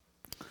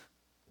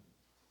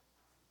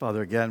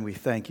Father, again, we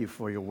thank you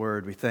for your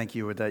word. We thank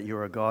you that you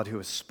are a God who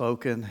has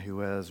spoken,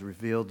 who has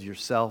revealed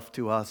yourself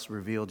to us,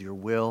 revealed your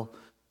will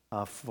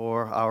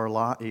for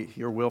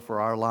your will for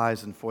our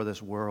lives and for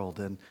this world.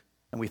 And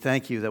we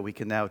thank you that we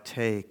can now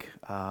take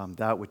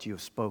that which you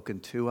have spoken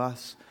to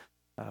us.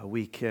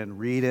 We can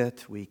read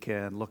it, we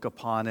can look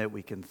upon it,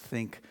 we can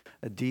think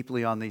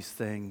deeply on these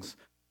things.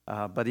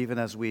 But even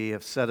as we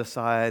have set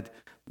aside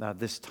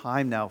this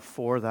time now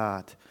for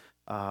that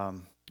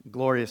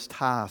glorious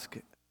task,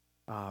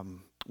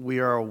 we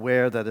are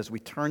aware that as we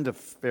turn to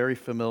very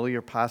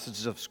familiar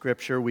passages of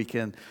Scripture, we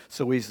can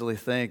so easily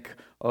think,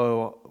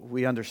 oh,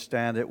 we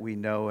understand it, we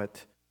know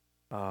it,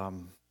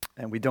 and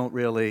we don't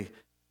really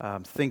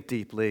think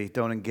deeply,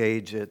 don't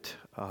engage it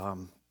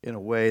in a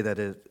way that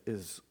it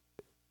is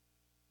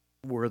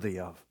worthy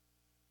of.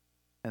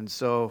 And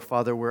so,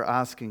 Father, we're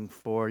asking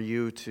for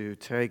you to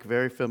take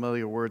very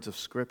familiar words of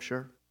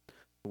Scripture,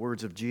 the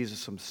words of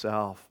Jesus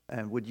himself,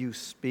 and would you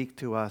speak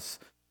to us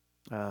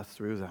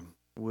through them?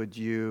 Would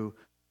you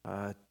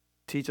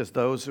teach us,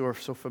 those who are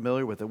so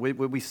familiar with it?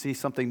 Would we see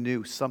something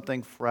new,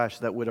 something fresh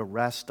that would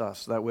arrest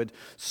us, that would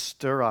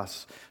stir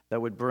us,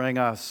 that would bring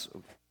us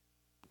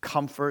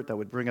comfort, that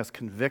would bring us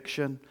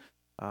conviction,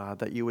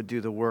 that you would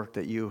do the work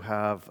that you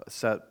have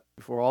set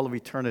before all of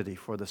eternity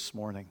for this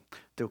morning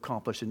to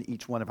accomplish in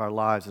each one of our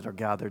lives that are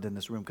gathered in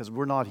this room. Because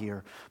we're not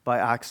here by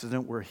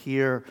accident. We're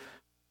here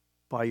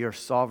by your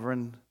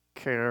sovereign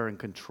care and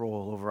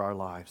control over our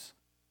lives.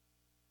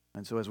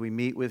 And so as we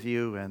meet with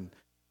you and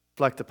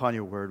reflect upon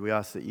your word, we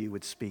ask that you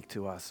would speak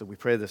to us. So we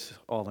pray this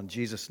all in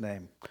Jesus'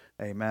 name.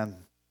 Amen.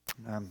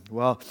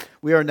 Well,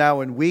 we are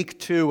now in week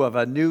 2 of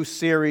a new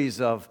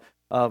series of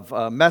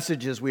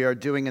messages we are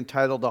doing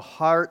entitled "A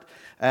Heart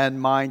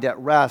and Mind at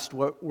Rest,"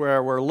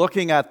 where we're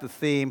looking at the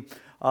theme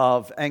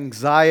of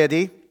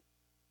anxiety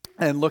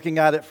and looking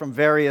at it from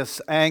various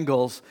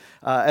angles.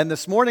 And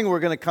this morning we're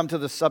going to come to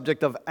the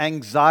subject of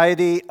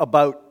anxiety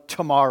about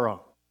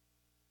tomorrow.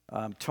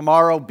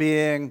 Tomorrow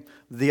being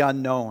the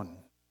unknown.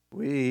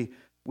 We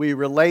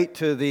relate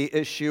to the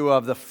issue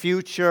of the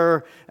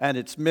future and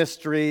its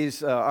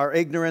mysteries, our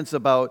ignorance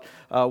about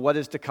what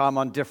is to come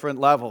on different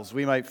levels.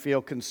 We might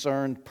feel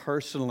concerned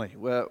personally.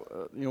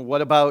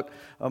 What about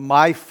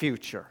my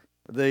future?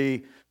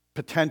 The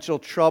potential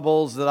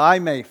troubles that I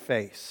may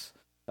face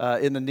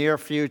in the near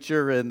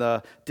future, in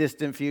the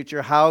distant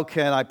future. How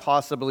can I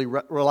possibly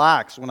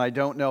relax when I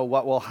don't know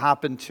what will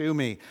happen to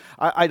me?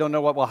 I don't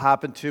know what will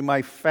happen to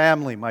my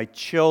family, my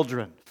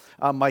children,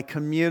 my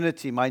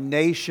community, my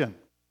nation.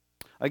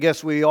 I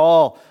guess we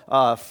all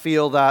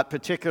feel that,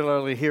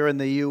 particularly here in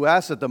the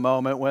U.S. at the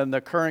moment, when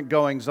the current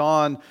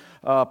goings-on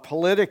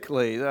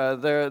politically,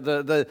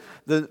 the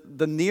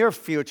near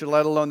future,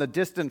 let alone the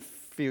distant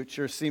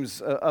future,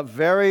 seems a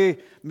very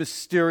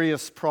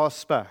mysterious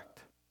prospect.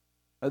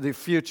 The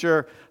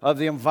future of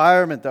the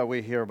environment that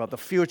we hear about, the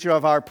future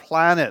of our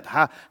planet.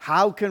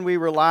 How can we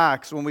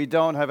relax when we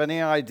don't have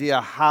any idea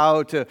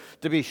how to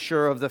be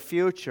sure of the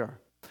future?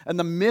 And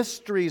the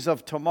mysteries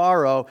of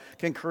tomorrow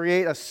can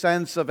create a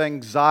sense of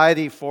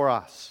anxiety for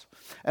us.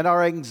 And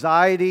our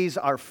anxieties,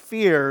 our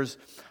fears,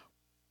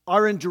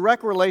 are in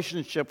direct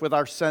relationship with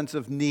our sense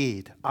of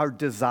need, our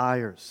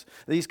desires.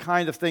 These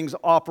kind of things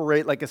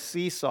operate like a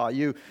seesaw.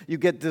 You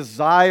get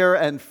desire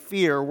and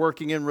fear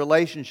working in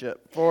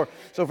relationship. For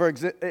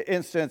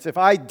instance, if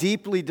I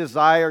deeply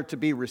desire to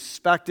be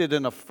respected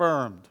and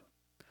affirmed,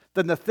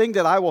 then the thing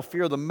that I will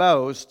fear the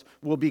most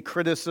will be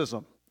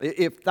criticism.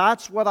 If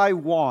that's what I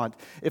want,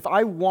 if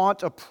I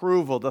want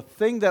approval, the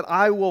thing that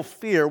I will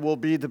fear will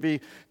be to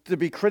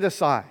be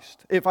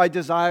criticized. If I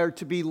desire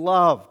to be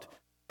loved,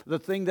 the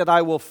thing that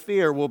I will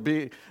fear will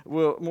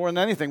more than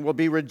anything will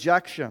be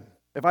rejection.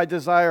 If I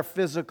desire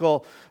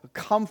physical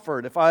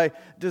comfort, if I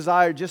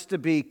desire just to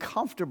be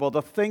comfortable,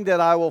 the thing that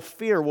I will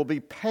fear will be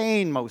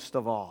pain most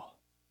of all.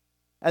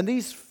 And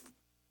these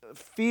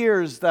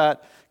fears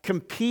that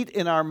compete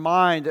in our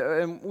mind,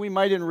 and we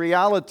might in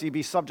reality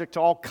be subject to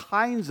all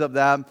kinds of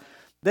them,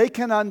 they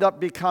can end up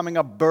becoming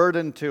a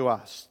burden to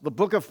us. The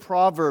book of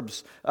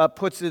Proverbs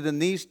puts it in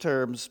these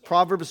terms,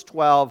 Proverbs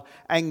 12,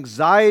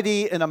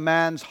 anxiety in a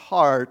man's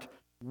heart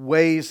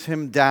weighs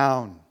him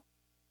down.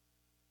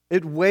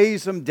 It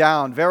weighs him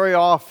down very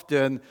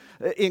often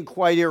in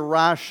quite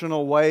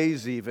irrational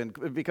ways even,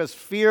 because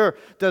fear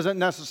doesn't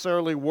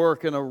necessarily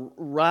work in a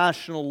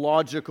rational,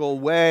 logical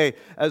way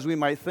as we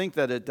might think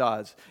that it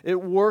does.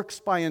 It works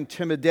by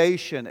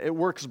intimidation. It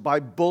works by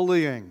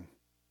bullying.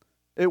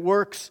 It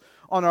works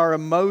on our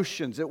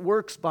emotions. It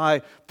works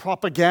by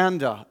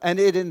propaganda, and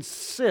it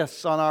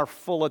insists on our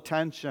full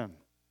attention.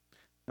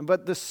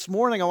 But this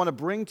morning, I want to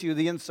bring to you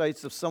the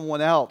insights of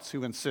someone else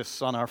who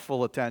insists on our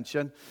full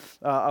attention.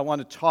 I want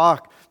to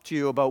talk to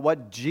you about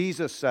what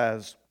Jesus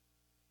says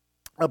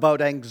about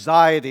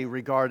anxiety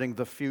regarding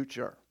the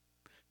future.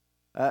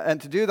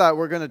 And to do that,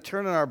 we're going to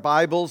turn in our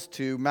Bibles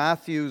to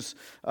Matthew's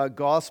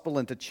Gospel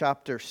into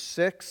chapter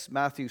 6,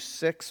 Matthew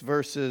 6,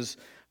 verses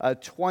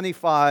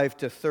 25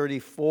 to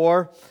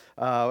 34.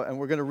 And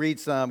we're going to read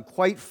some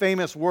quite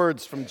famous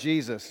words from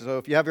Jesus. So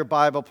if you have your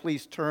Bible,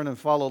 please turn and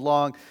follow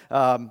along.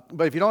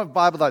 But if you don't have a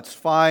Bible, that's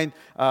fine.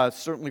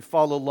 Certainly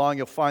follow along.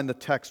 You'll find the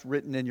text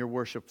written in your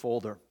worship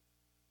folder.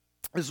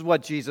 This is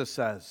what Jesus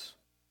says.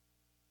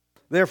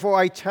 Therefore,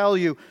 I tell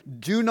you,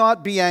 do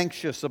not be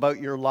anxious about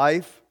your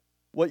life,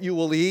 what you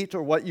will eat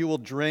or what you will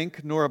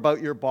drink, nor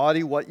about your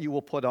body, what you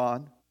will put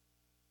on.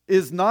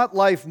 Is not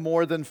life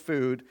more than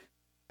food,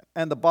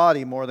 and the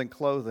body more than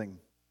clothing?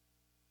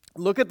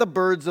 Look at the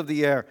birds of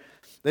the air.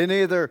 They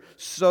neither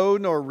sow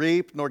nor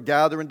reap nor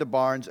gather into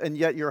barns, and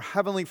yet your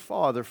heavenly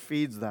Father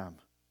feeds them.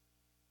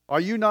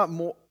 Are you not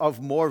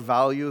of more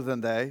value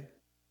than they?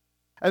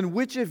 And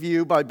which of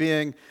you, by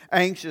being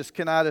anxious,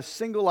 can add a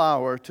single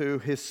hour to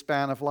his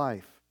span of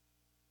life?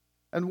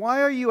 And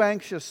why are you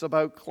anxious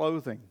about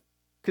clothing?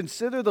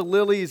 Consider the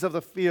lilies of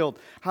the field,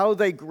 how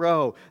they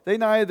grow. They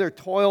neither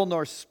toil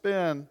nor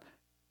spin.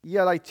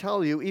 Yet I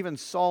tell you, even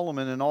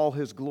Solomon in all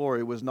his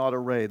glory was not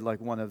arrayed like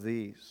one of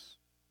these.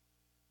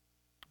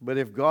 But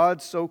if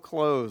God so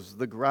clothes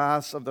the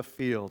grass of the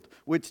field,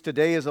 which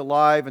today is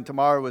alive and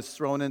tomorrow is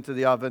thrown into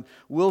the oven,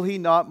 will he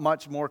not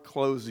much more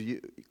clothe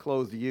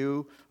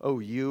you, O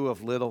you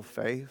of little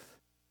faith?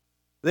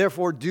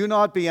 Therefore do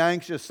not be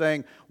anxious,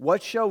 saying,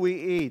 what shall we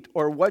eat,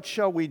 or what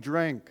shall we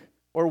drink,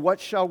 or what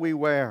shall we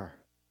wear?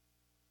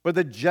 For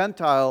the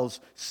Gentiles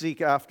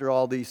seek after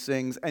all these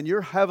things, and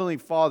your heavenly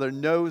Father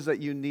knows that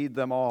you need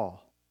them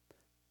all.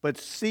 But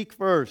seek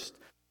first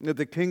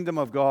the kingdom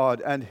of God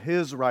and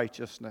his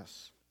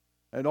righteousness,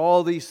 and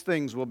all these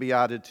things will be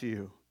added to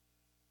you.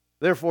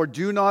 Therefore,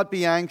 do not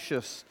be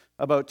anxious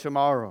about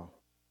tomorrow,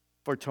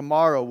 for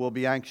tomorrow will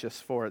be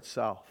anxious for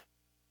itself.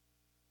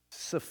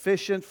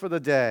 Sufficient for the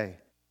day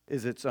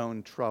is its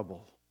own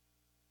trouble.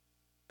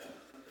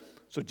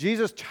 So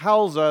Jesus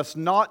tells us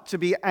not to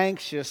be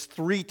anxious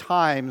 3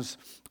 times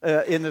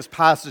in this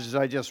passage that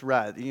I just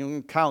read. You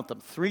can count them.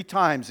 3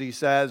 times he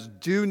says,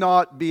 do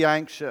not be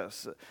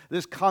anxious.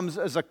 This comes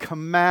as a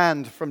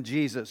command from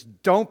Jesus.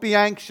 Don't be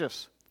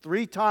anxious.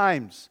 3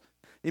 times.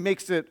 He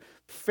makes it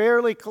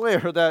fairly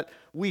clear that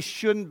we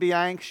shouldn't be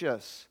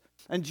anxious.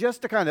 And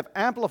just to kind of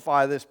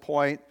amplify this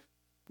point,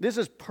 this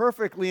is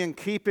perfectly in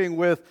keeping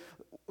with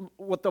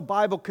what the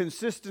Bible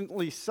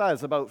consistently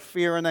says about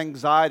fear and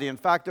anxiety. In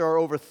fact, there are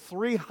over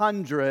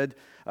 300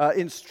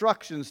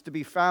 instructions to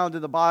be found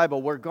in the Bible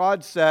where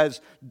God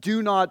says,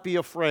 do not be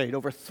afraid,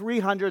 over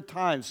 300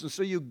 times. And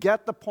so you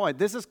get the point.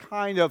 This is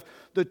kind of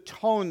the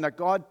tone that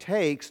God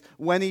takes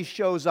when he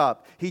shows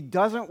up. He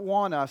doesn't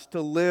want us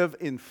to live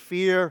in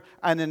fear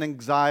and in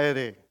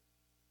anxiety.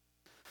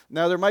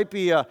 Now, there might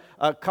be a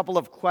couple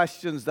of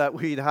questions that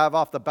we'd have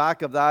off the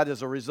back of that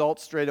as a result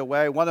straight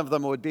away. One of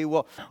them would be,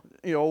 well,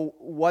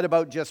 what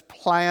about just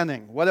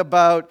planning? What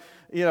about,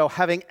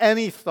 having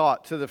any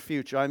thought to the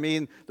future? I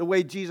mean, the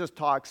way Jesus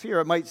talks here,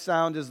 it might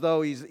sound as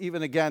though he's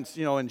even against,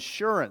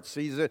 insurance.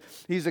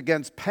 He's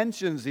against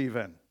pensions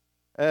even.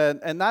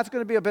 And that's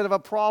going to be a bit of a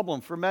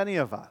problem for many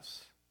of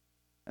us.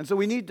 And so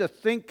we need to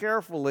think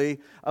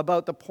carefully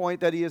about the point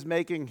that he is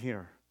making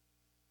here.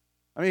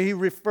 I mean, he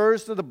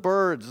refers to the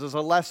birds as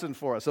a lesson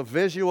for us, a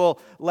visual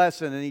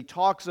lesson, and he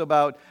talks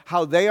about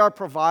how they are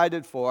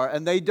provided for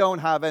and they don't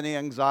have any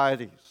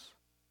anxieties.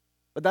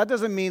 But that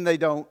doesn't mean they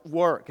don't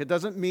work. It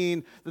doesn't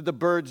mean that the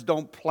birds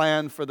don't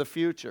plan for the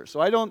future. So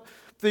I don't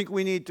think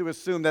we need to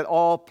assume that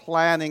all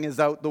planning is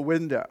out the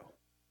window.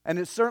 And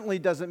it certainly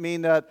doesn't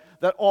mean that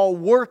all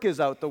work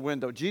is out the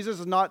window. Jesus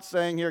is not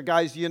saying here,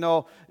 guys,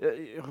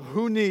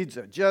 who needs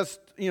it? Just,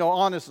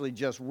 honestly,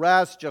 just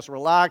rest, just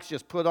relax,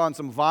 just put on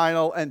some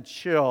vinyl and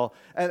chill.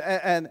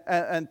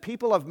 And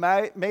people have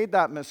made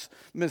that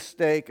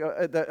mistake,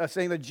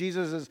 saying that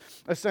Jesus is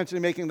essentially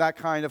making that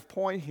kind of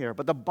point here.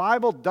 But the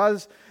Bible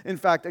does, in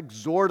fact,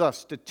 exhort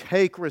us to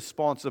take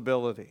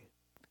responsibility.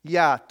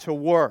 Yeah, to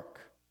work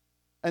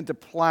and to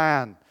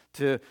plan.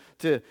 To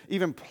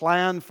even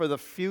plan for the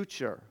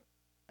future.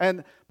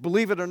 And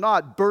believe it or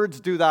not,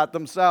 birds do that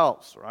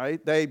themselves,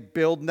 right? They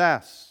build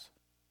nests.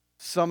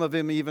 Some of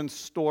them even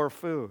store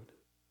food.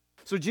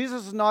 So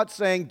Jesus is not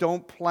saying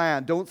don't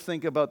plan, don't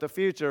think about the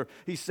future.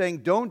 He's saying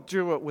don't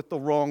do it with the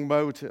wrong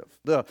motive,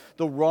 the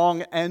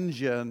wrong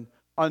engine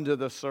under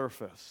the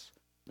surface.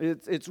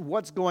 It's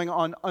what's going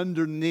on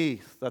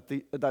underneath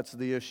that's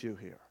the issue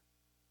here.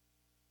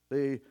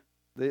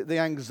 The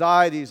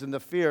anxieties and the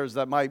fears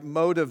that might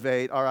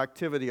motivate our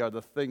activity are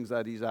the things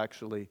that he's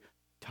actually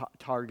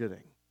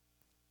targeting.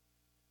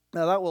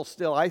 Now that will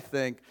still, I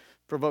think,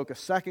 provoke a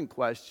second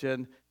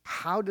question.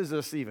 How does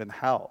this even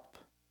help?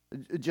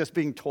 Just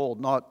being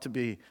told not to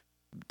be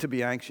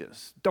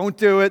anxious. Don't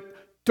do it.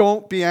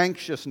 Don't be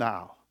anxious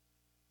now.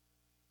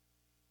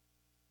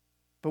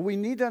 But we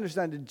need to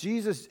understand that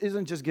Jesus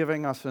isn't just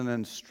giving us an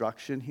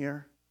instruction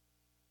here.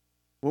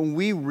 When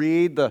we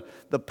read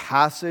the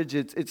passage,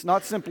 it's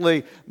not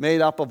simply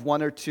made up of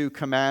 1 or 2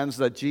 commands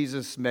that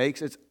Jesus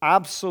makes. It's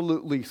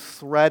absolutely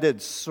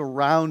threaded,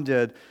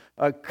 surrounded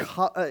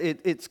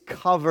it's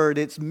covered,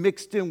 it's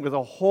mixed in with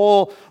a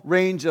whole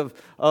range of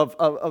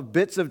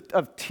bits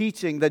of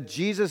teaching that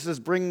Jesus is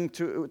bringing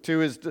to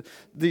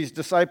these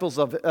disciples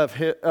of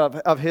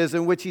his,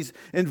 in which he's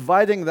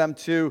inviting them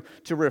to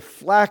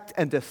reflect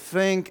and to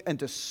think and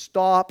to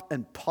stop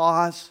and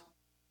pause.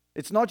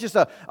 It's not just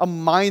a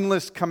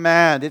mindless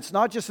command. It's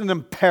not just an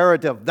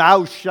imperative,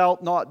 thou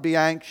shalt not be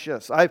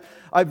anxious.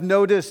 I've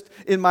noticed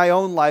in my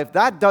own life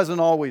that doesn't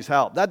always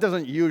help. That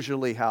doesn't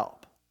usually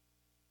help.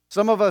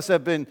 Some of us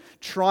have been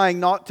trying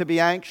not to be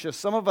anxious.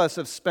 Some of us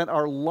have spent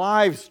our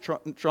lives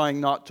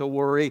trying not to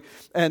worry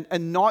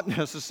and not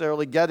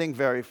necessarily getting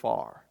very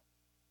far.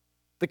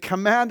 The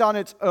command on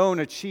its own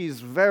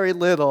achieves very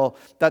little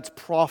that's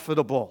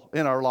profitable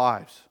in our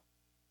lives,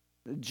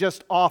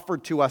 just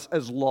offered to us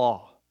as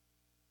law.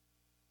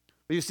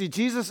 But you see,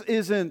 Jesus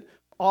isn't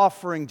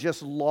offering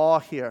just law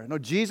here. No,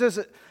 Jesus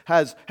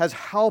has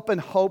help and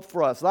hope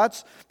for us.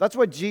 That's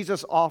what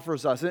Jesus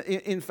offers us.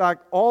 In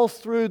fact, all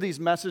through these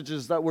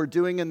messages that we're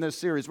doing in this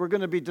series, we're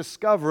going to be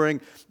discovering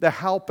the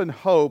help and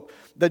hope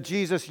that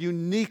Jesus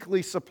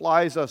uniquely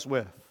supplies us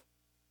with.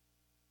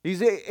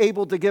 He's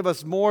able to give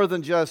us more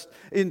than just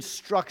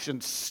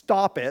instruction,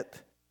 stop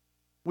it,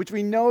 which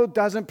we know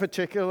doesn't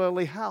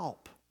particularly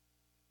help.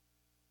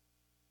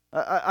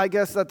 I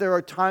guess that there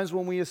are times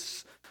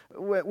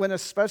when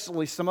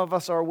especially some of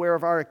us are aware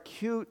of our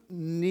acute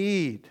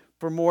need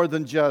for more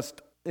than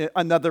just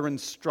another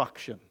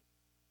instruction.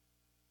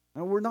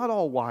 Now, we're not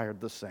all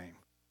wired the same.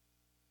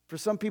 For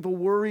some people,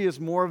 worry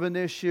is more of an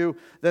issue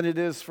than it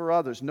is for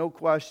others, no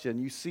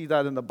question. You see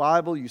that in the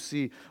Bible. You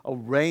see a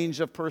range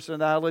of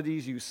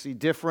personalities. You see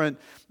different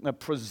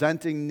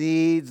presenting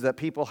needs that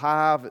people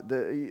have,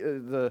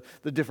 the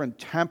different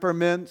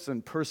temperaments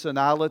and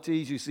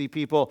personalities. You see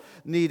people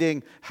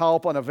needing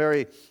help on a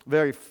very,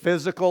 very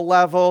physical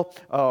level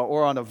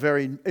or on a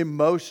very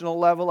emotional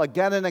level.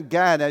 Again and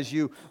again, as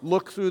you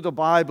look through the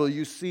Bible,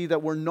 you see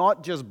that we're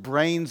not just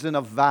brains in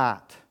a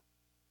vat.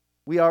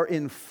 We are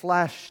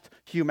enfleshed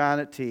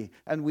humanity,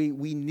 and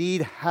we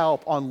need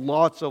help on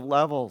lots of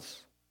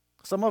levels.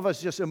 Some of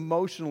us just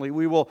emotionally,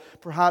 we will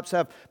perhaps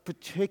have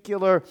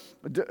particular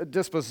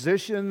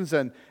dispositions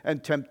and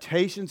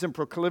temptations and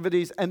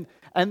proclivities, and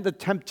the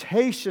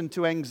temptation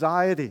to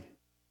anxiety.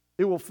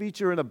 It will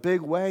feature in a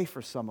big way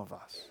for some of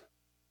us.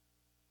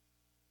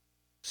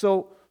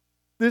 So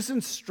this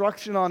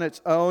instruction on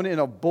its own in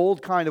a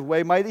bold kind of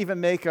way might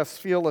even make us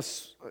feel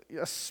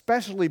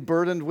especially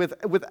burdened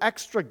with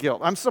extra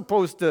guilt. I'm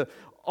supposed to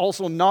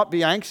also not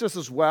be anxious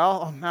as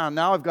well. Oh man,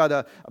 now I've got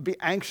to be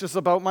anxious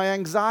about my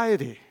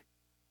anxiety.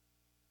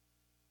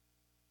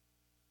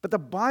 But the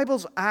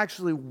Bible's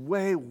actually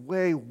way,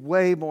 way,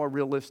 way more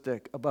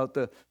realistic about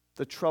the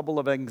trouble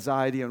of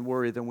anxiety and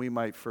worry than we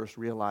might first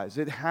realize.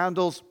 It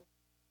handles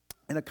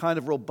in a kind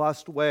of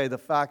robust way the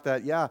fact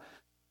that,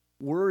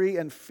 worry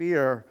and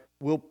fear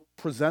will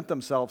present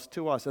themselves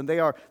to us, and they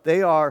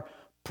are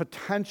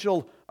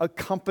potential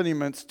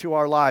accompaniments to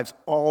our lives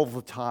all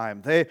the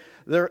time.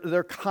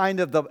 They're kind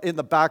of in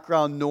the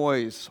background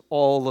noise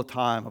all the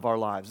time of our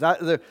lives.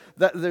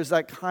 There's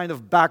that kind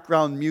of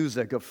background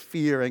music of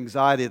fear,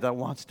 anxiety that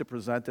wants to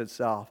present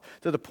itself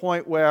to the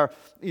point where,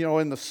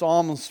 in the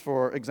Psalms,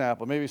 for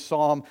example, maybe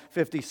Psalm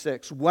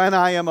 56, when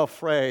I am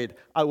afraid,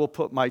 I will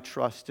put my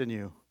trust in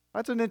you.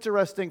 That's an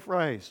interesting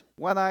phrase,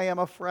 when I am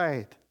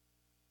afraid.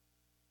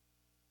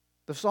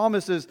 The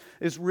psalmist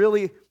is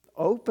really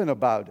open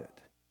about it.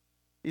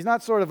 He's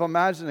not sort of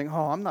imagining,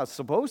 I'm not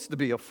supposed to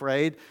be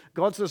afraid.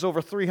 God says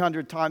over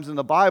 300 times in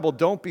the Bible,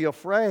 don't be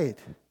afraid.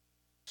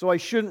 So I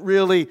shouldn't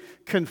really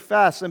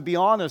confess and be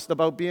honest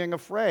about being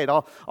afraid.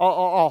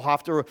 I'll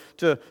have to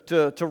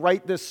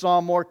write this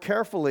psalm more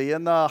carefully.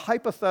 In the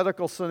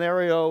hypothetical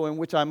scenario in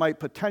which I might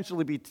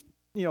potentially be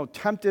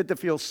tempted to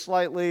feel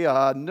slightly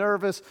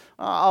nervous,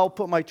 I'll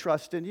put my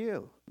trust in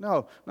you.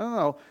 No.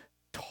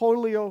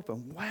 Totally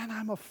open. When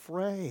I'm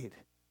afraid.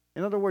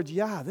 In other words,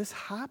 this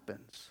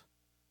happens.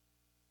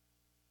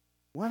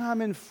 When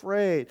I'm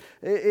afraid,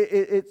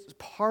 it's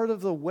part of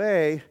the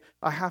way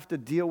I have to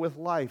deal with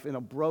life in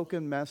a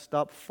broken, messed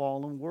up,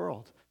 fallen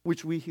world,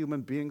 which we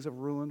human beings have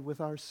ruined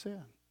with our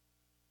sin.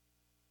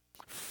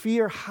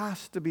 Fear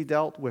has to be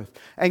dealt with.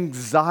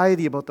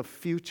 Anxiety about the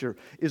future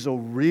is a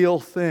real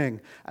thing,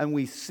 and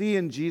we see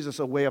in Jesus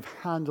a way of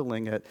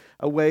handling it,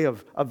 a way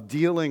of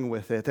dealing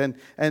with it.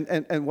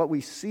 And what we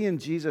see in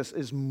Jesus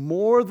is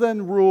more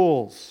than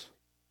rules,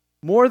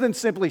 more than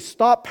simply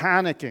stop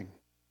panicking.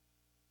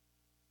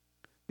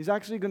 He's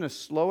actually going to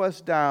slow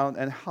us down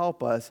and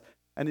help us,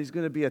 and he's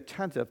going to be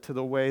attentive to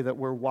the way that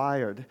we're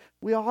wired.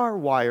 We are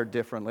wired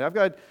differently. I've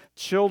got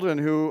children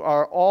who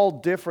are all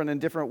different in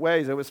different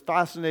ways. It was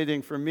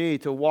fascinating for me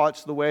to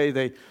watch the way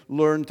they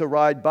learned to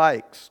ride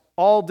bikes.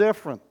 All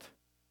different.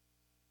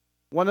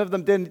 One of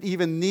them didn't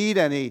even need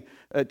any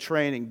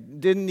training,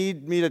 didn't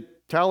need me to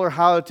tell her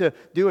how to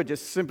do it,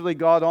 just simply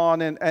got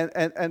on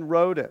and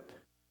rode it.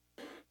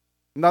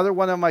 Another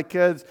one of my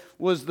kids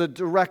was the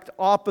direct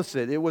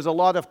opposite. It was a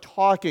lot of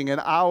talking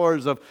and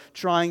hours of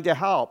trying to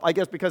help. I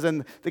guess because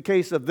in the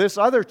case of this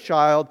other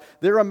child,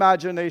 their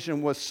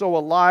imagination was so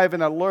alive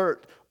and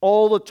alert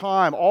all the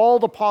time. All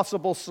the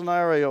possible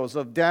scenarios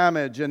of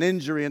damage and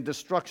injury and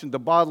destruction to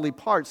bodily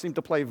parts seemed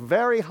to play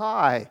very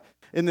high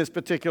in this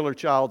particular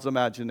child's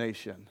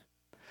imagination.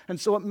 And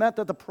so it meant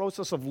that the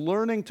process of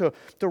learning to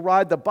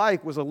ride the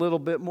bike was a little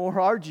bit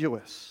more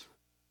arduous.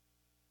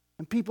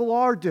 And people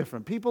are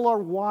different. People are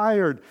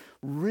wired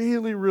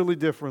really, really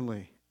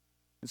differently.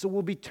 And so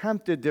we'll be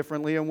tempted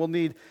differently, and we'll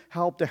need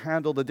help to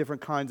handle the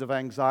different kinds of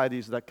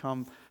anxieties that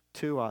come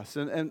to us.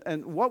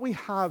 And what we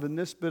have in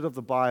this bit of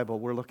the Bible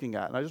we're looking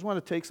at, and I just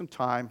want to take some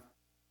time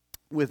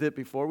with it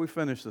before we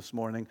finish this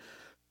morning.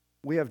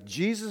 We have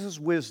Jesus'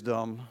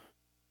 wisdom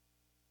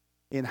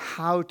in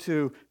how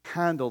to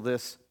handle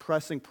this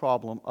pressing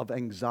problem of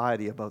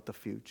anxiety about the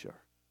future.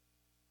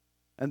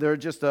 And there are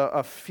just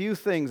a few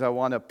things I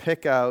want to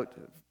pick out,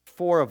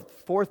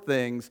 four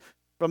things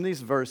from these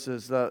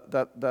verses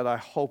that I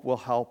hope will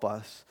help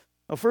us.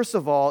 Now, first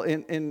of all,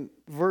 in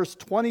verse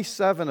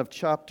 27 of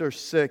chapter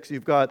 6,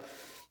 you've got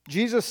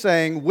Jesus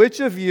saying,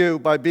 "Which of you,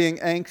 by being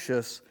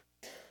anxious,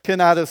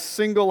 can add a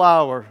single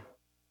hour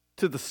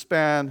to the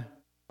span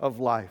of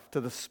life,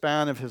 to the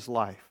span of his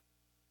life?"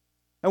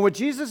 And what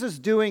Jesus is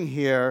doing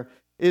here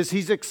is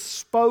he's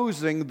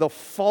exposing the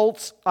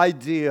false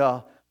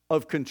idea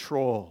of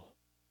control.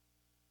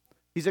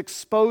 He's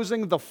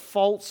exposing the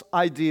false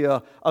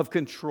idea of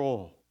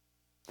control.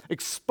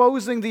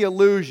 Exposing the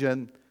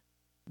illusion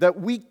that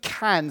we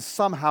can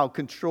somehow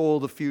control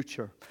the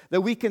future.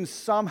 That we can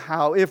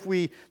somehow, if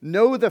we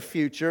know the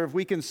future, if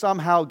we can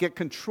somehow get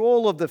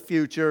control of the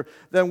future,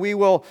 then we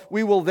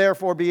will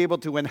therefore be able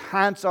to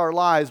enhance our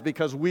lives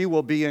because we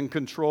will be in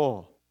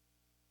control.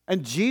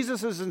 And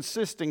Jesus is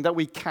insisting that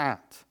we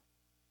can't.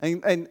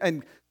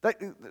 And that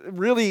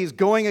really is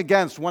going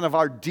against one of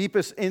our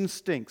deepest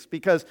instincts,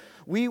 because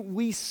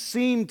we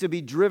seem to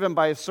be driven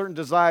by a certain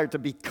desire to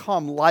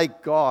become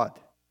like God.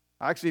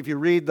 Actually, if you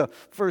read the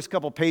first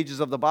couple pages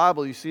of the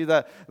Bible, you see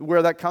that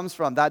where that comes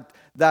from.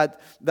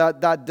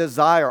 That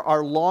desire,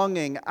 our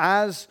longing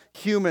as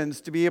humans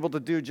to be able to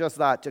do just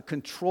that, to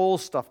control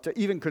stuff, to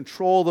even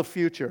control the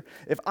future.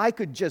 If I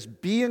could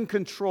just be in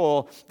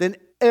control, then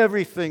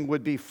everything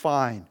would be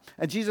fine.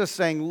 And Jesus is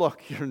saying,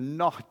 look, you're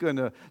not going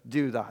to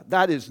do that.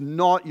 That is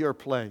not your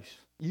place.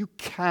 You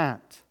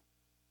can't.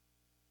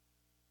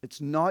 It's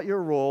not your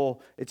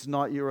role. It's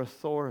not your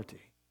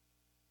authority.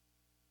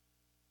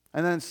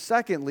 And then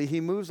secondly,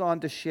 he moves on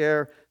to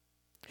share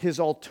his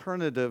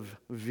alternative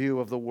view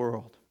of the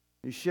world.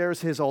 He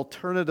shares his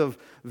alternative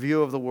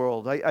view of the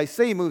world. I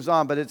say he moves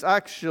on, but it's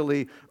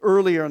actually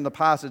earlier in the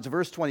passage,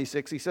 verse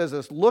 26. He says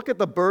this, "Look at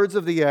the birds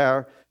of the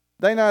air.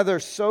 They neither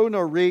sow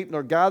nor reap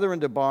nor gather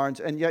into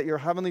barns, and yet your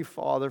heavenly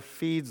Father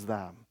feeds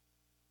them."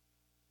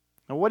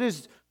 Now, what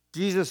is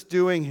Jesus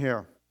doing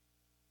here?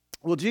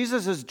 Well,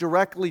 Jesus is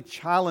directly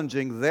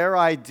challenging their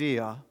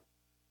idea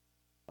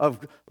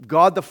of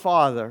God the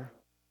Father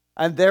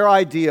and their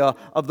idea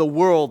of the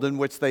world in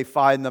which they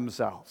find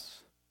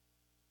themselves.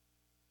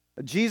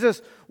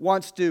 Jesus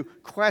wants to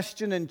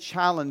question and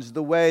challenge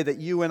the way that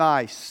you and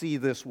I see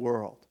this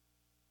world.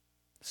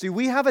 See,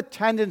 we have a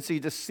tendency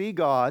to see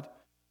God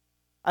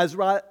as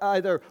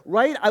either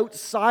right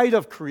outside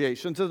of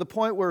creation to the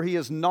point where he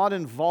is not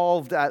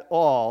involved at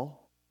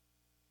all,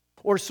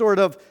 or sort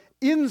of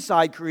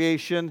inside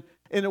creation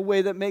in a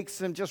way that makes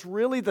him just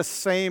really the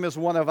same as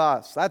one of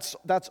us.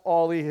 That's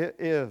all he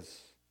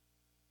is.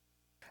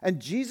 And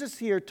Jesus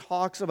here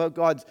talks about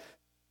God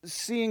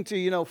seeing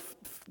to,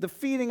 the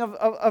feeding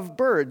of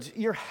birds.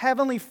 Your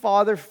heavenly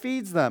Father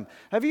feeds them.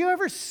 Have you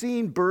ever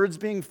seen birds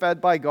being fed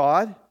by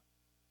God?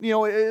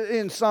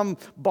 In some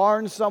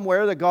barn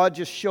somewhere that God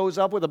just shows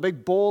up with a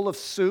big bowl of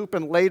soup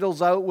and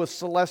ladles out with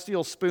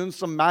celestial spoons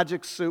some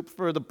magic soup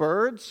for the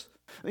birds?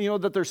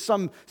 That there's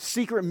some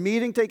secret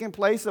meeting taking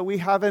place that we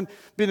haven't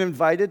been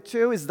invited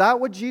to? Is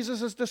that what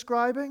Jesus is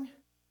describing?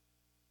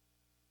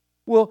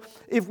 Well,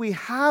 if we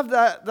have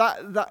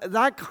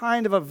that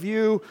kind of a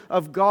view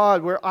of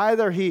God where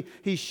either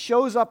he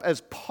shows up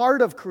as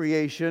part of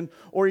creation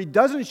or he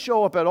doesn't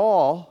show up at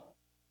all,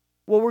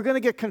 well, we're going to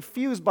get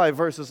confused by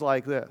verses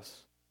like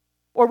this.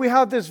 Or we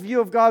have this view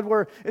of God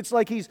where it's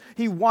like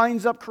he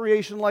winds up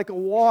creation like a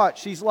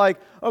watch. He's like,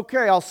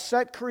 okay, I'll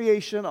set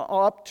creation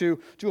up to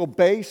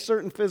obey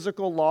certain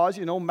physical laws.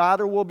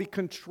 Matter will be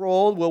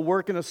controlled, will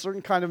work in a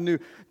certain kind of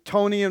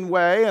Newtonian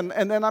way,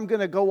 and then I'm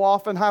going to go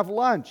off and have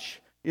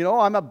lunch.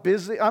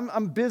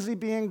 I'm busy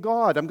being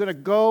God. I'm going to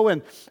go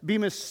and be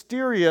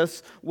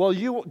mysterious while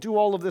you do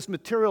all of this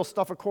material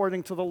stuff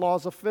according to the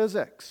laws of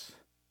physics.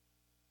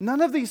 None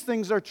of these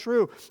things are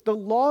true. The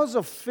laws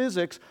of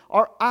physics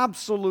are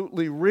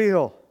absolutely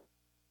real,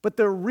 but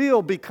they're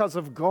real because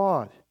of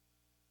God.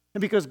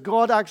 And because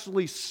God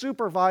actually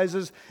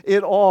supervises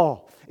it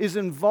all, is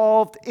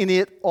involved in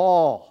it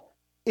all,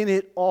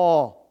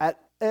 at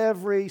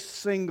every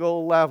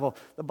single level.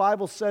 The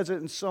Bible says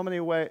it in so many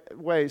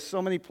ways,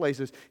 so many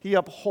places. He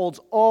upholds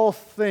all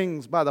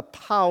things by the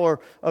power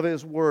of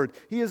His Word.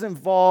 He is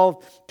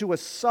involved to a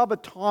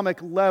subatomic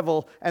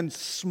level and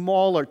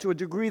smaller, to a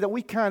degree that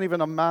we can't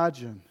even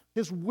imagine.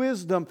 His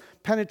wisdom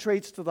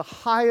penetrates to the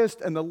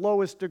highest and the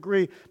lowest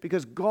degree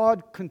because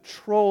God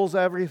controls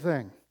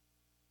everything.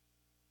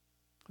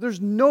 There's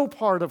no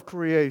part of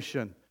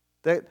creation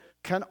that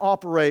can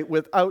operate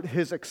without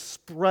His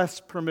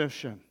express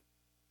permission.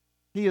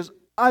 He is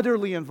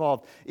utterly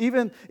involved.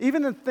 Even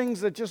in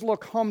things that just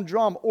look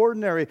humdrum,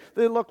 ordinary,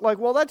 they look like,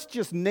 well, that's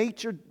just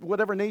nature,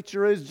 whatever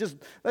nature is,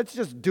 that's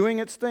just doing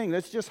its thing.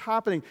 That's just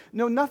happening.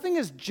 No, nothing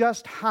is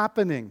just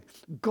happening.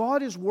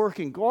 God is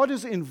working. God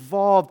is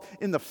involved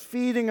in the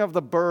feeding of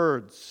the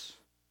birds.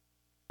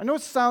 I know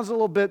it sounds a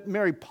little bit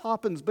Mary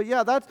Poppins, but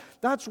yeah,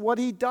 that's what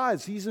He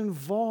does. He's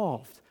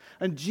involved.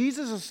 And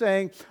Jesus is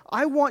saying,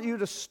 I want you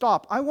to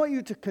stop. I want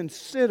you to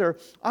consider.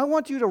 I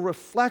want you to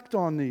reflect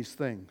on these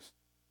things.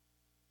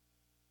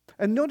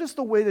 And notice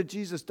the way that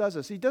Jesus does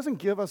this. He doesn't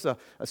give us a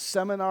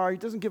seminar. He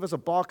doesn't give us a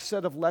box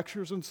set of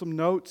lectures and some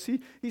notes.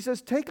 He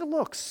says, take a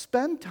look.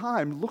 Spend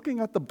time looking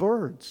at the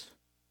birds,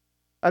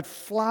 at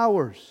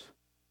flowers.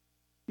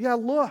 Yeah,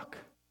 look.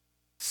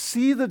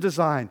 See the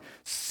design.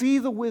 See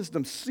the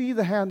wisdom. See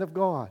the hand of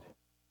God.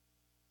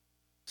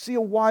 See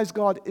a wise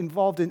God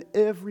involved in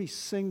every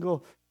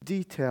single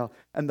detail.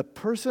 And the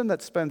person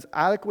that spends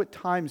adequate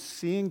time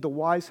seeing the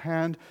wise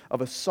hand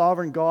of a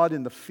sovereign God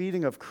in the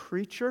feeding of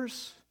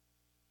creatures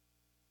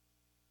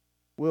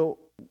will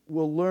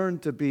learn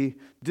to be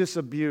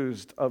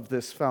disabused of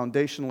this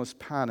foundationalist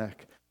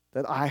panic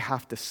that I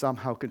have to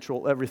somehow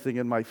control everything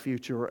in my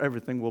future or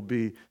everything will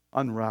be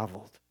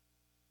unraveled.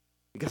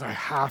 Because I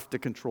have to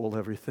control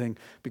everything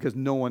because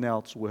no one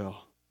else will.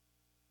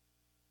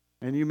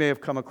 And you may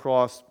have come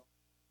across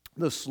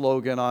the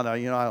slogan on a,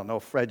 I don't know,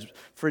 fridge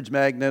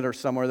magnet or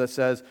somewhere that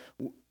says,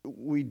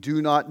 we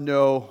do not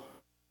know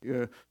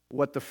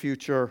what the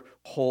future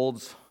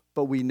holds,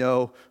 but we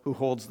know who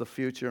holds the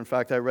future. In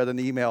fact, I read an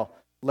email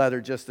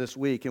letter just this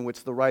week in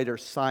which the writer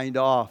signed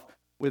off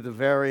with the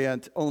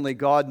variant, only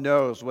God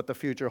knows what the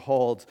future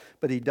holds,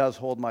 but He does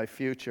hold my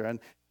future. And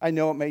I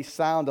know it may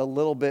sound a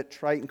little bit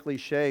trite and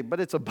cliche, but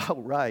it's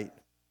about right.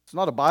 It's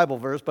not a Bible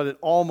verse, but it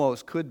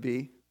almost could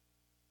be.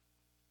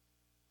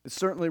 It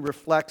certainly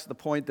reflects the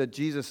point that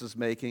Jesus is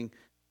making.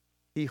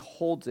 He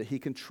holds it, He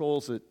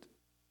controls it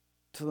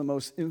to the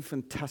most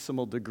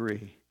infinitesimal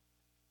degree.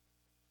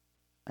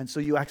 And so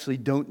you actually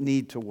don't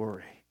need to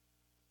worry.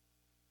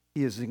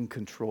 He is in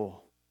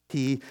control.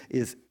 He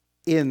is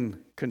in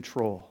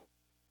control.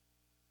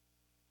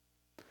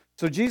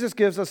 So Jesus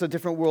gives us a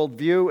different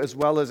worldview as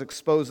well as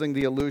exposing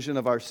the illusion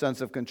of our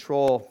sense of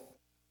control.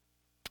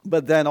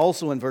 But then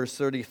also in verse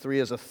 33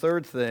 as a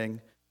third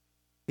thing,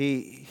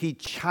 he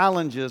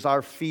challenges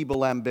our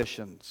feeble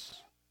ambitions,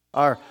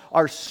 our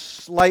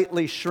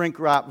slightly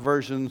shrink-wrapped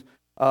version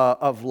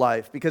of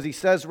life. Because he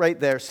says right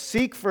there,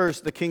 seek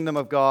first the kingdom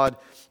of God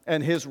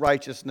and His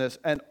righteousness,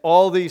 and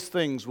all these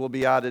things will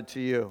be added to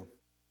you.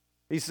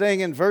 He's saying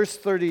in verse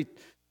 32,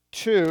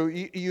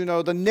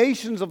 the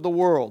nations of the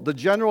world, the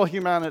general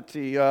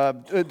humanity,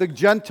 the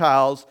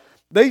Gentiles,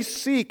 they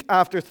seek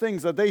after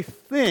things that they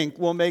think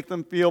will make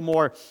them feel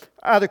more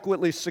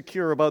adequately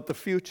secure about the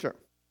future.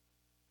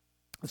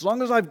 As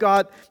long as I've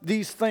got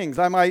these things,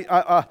 I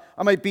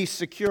might be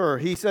secure.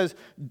 He says,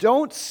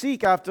 don't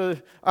seek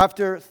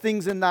after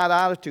things in that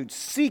attitude.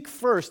 Seek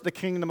first the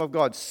kingdom of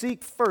God.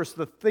 Seek first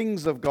the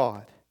things of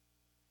God.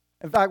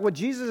 In fact, what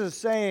Jesus is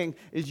saying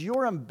is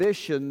your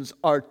ambitions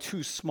are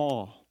too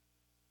small.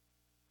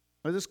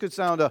 Now, this could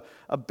sound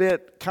a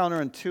bit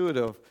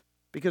counterintuitive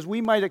because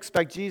we might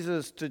expect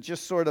Jesus to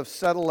just sort of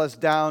settle us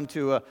down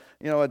to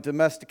a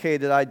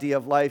domesticated idea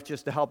of life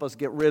just to help us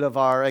get rid of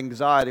our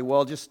anxiety.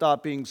 Well, just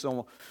stop being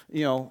so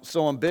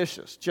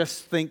ambitious.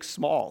 Just think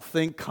small,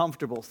 think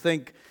comfortable,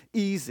 think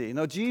easy.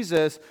 No,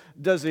 Jesus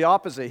does the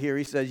opposite here.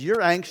 He says,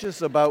 you're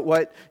anxious about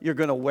what you're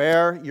going to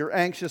wear. You're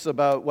anxious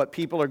about what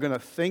people are going to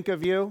think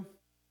of you.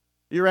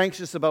 You're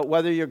anxious about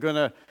whether you're going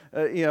to,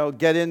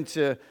 get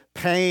into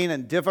pain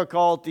and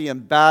difficulty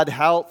and bad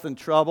health and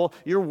trouble.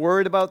 You're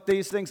worried about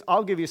these things.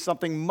 I'll give you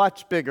something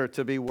much bigger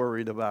to be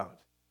worried about.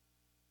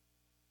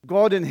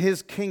 God and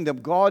His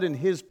kingdom, God and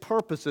His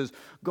purposes,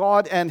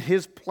 God and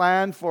His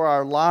plan for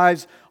our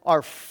lives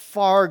are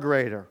far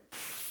greater,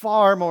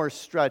 far more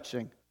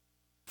stretching,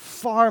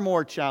 far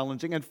more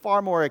challenging, and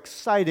far more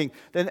exciting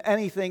than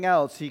anything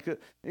else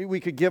we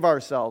could give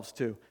ourselves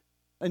to.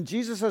 And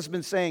Jesus has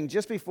been saying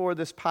just before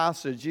this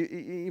passage,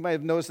 you might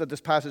have noticed that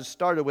this passage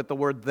started with the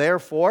word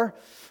therefore,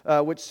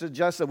 which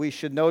suggests that we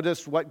should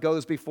notice what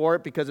goes before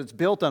it because it's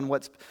built on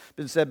what's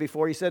been said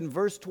before. He said in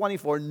verse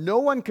 24, no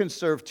one can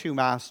serve two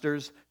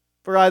masters,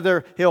 for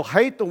either he'll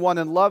hate the one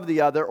and love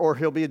the other, or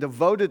he'll be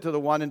devoted to the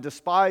one and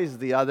despise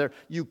the other.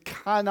 You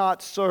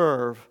cannot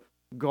serve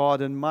God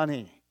and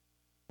money.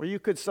 Or you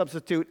could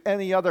substitute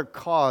any other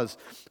cause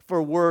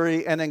for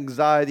worry and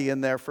anxiety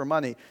in there for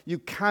money. You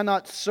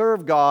cannot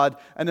serve God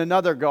and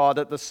another God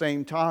at the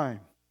same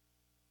time.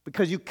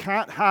 Because you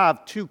can't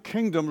have two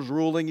kingdoms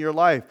ruling your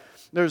life.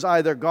 There's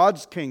either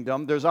God's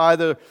kingdom, there's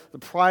either the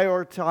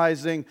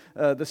prioritizing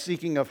the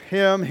seeking of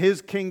Him,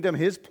 His kingdom,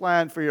 His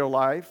plan for your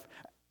life,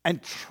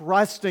 and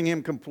trusting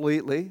Him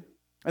completely,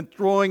 and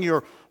throwing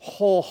your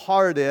whole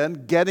heart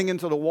in, getting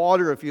into the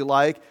water if you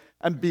like,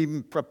 and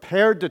being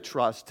prepared to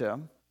trust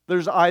Him.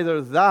 There's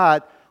either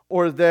that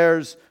or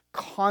there's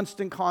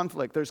constant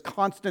conflict. There's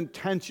constant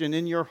tension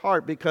in your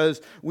heart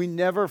because we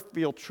never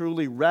feel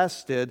truly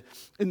rested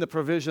in the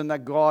provision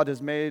that God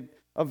has made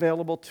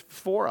available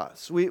for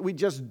us. We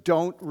just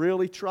don't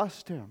really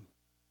trust Him.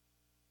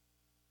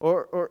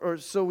 Or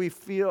so we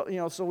feel,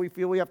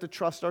 we have to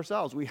trust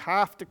ourselves. We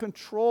have to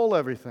control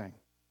everything.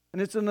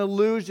 And it's an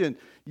illusion.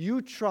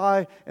 You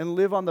try and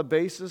live on the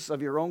basis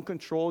of your own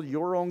control,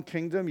 your own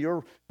kingdom.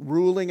 You're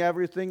ruling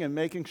everything and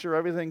making sure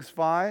everything's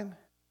fine.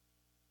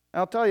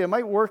 I'll tell you, it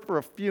might work for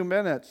a few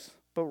minutes,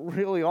 but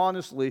really,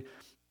 honestly,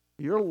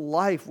 your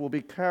life will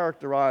be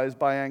characterized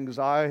by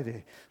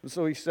anxiety. And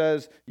so he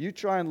says, you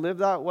try and live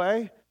that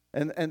way,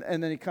 and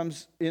then he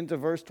comes into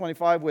verse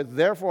 25 with,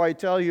 therefore I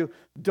tell you,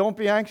 don't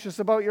be anxious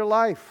about your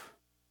life.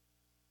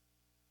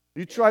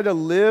 You try to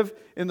live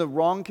in the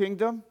wrong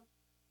kingdom,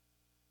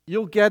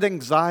 you'll get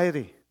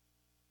anxiety.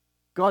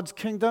 God's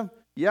kingdom,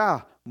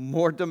 yeah,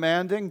 more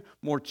demanding,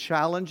 more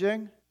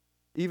challenging,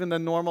 even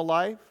than normal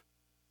life.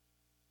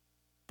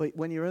 But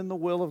when you're in the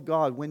will of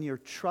God, when you're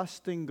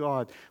trusting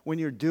God, when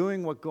you're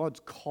doing what God's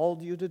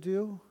called you to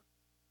do,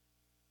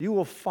 you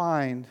will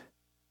find,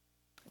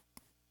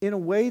 in a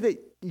way that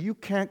you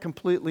can't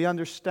completely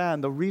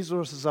understand, the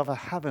resources of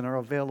heaven are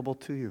available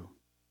to you.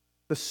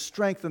 The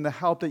strength and the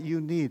help that you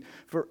need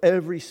for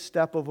every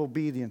step of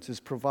obedience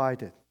is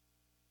provided.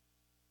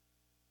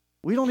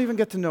 We don't even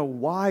get to know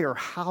why or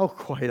how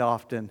quite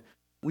often.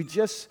 We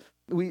just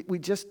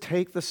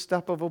take the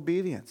step of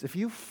obedience. If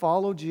you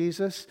follow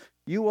Jesus,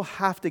 you will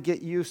have to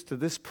get used to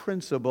this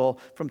principle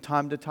from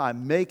time to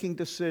time, making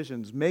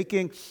decisions,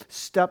 making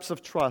steps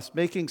of trust,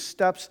 making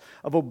steps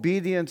of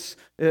obedience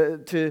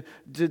to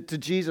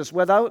Jesus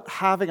without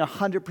having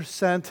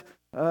 100%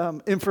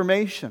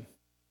 information.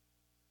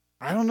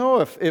 I don't know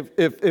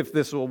if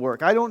this will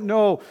work. I don't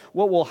know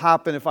what will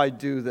happen if I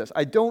do this.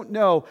 I don't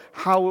know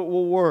how it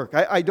will work.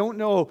 I don't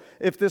know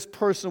if this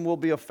person will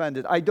be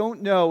offended. I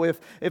don't know if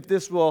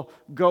this will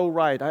go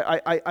right.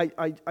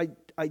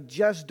 I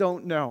just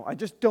don't know. I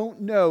just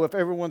don't know if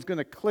everyone's going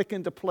to click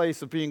into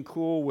place of being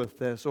cool with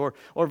this or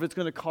if it's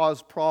going to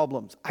cause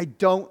problems. I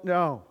don't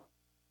know.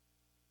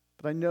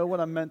 But I know what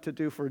I'm meant to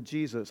do for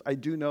Jesus. I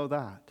do know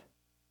that.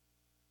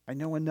 I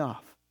know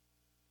enough.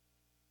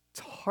 It's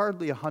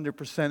hardly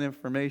 100%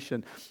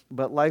 information,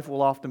 but life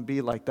will often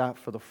be like that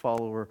for the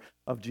follower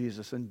of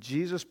Jesus. And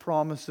Jesus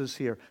promises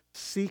here,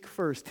 seek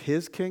first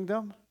His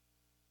kingdom.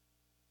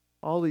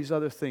 All these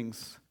other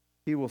things,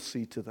 He will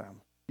see to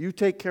them. You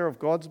take care of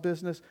God's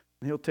business,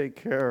 and He'll take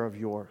care of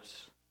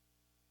yours.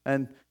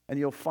 And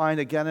you'll find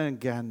again and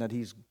again that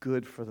He's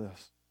good for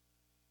this.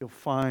 You'll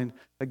find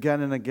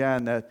again and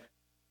again that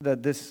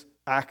this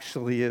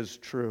actually is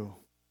true.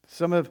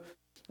 Some of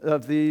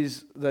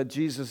these that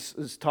Jesus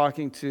is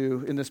talking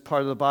to in this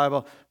part of the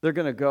Bible, they're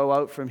going to go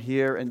out from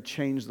here and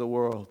change the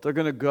world. They're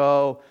going to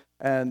go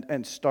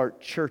and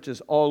start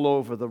churches all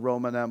over the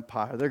Roman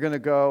Empire. They're going to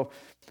go...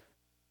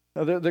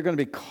 They're going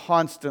to be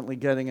constantly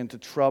getting into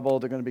trouble.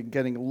 They're going to be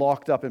getting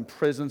locked up in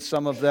prison.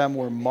 Some of them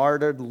were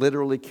martyred,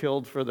 literally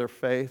killed for their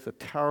faith. A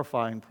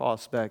terrifying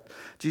prospect.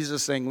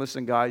 Jesus is saying,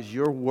 listen, guys,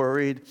 you're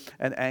worried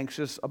and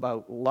anxious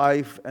about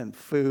life and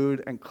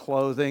food and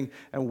clothing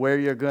and where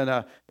you're going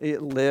to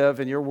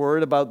live, and you're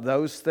worried about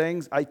those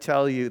things. I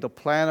tell you, the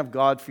plan of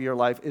God for your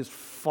life is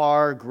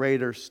far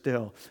greater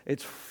still.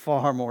 It's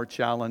far more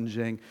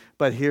challenging.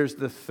 But here's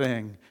the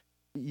thing.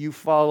 You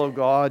follow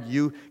God,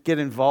 you get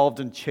involved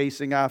in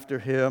chasing after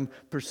Him,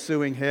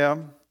 pursuing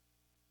Him,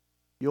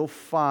 you'll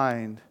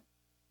find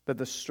that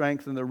the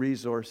strength and the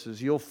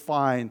resources, you'll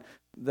find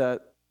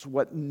that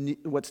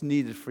what's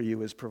needed for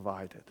you is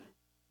provided.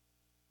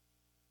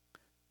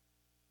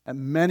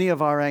 And many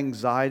of our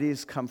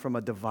anxieties come from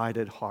a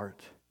divided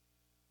heart,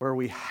 where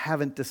we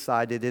haven't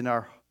decided in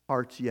our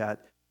hearts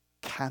yet,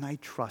 can I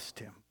trust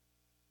Him?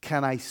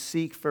 Can I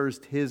seek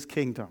first His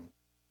kingdom?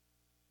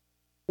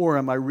 Or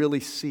am I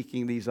really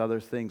seeking these other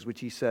things,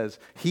 which He says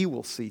He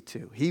will see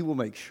to, He will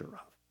make sure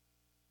of?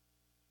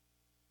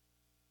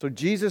 So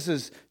Jesus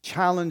is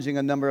challenging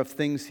a number of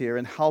things here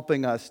and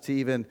helping us to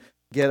even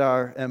get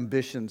our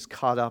ambitions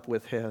caught up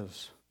with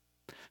His.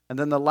 And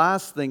then the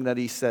last thing that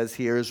He says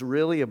here is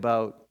really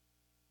about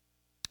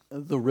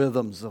the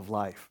rhythms of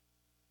life.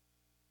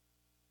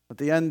 At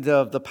the end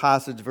of the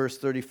passage, verse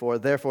 34,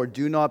 therefore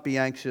do not be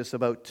anxious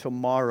about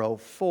tomorrow,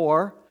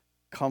 for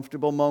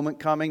comfortable moment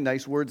coming,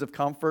 nice words of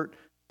comfort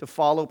to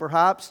follow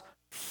perhaps,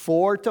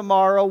 for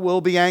tomorrow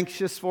will be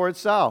anxious for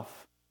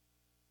itself.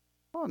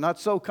 Oh, not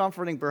so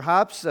comforting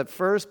perhaps at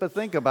first, but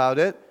think about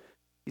it.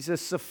 He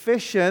says,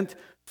 sufficient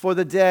for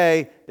the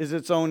day is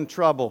its own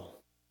trouble.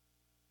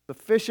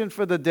 Sufficient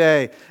for the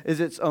day is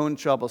its own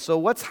trouble. So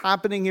what's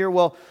happening here?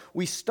 Well,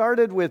 we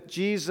started with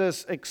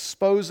Jesus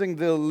exposing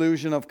the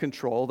illusion of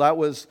control. That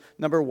was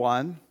number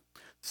one.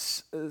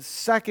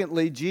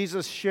 Secondly,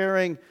 Jesus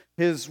sharing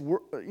his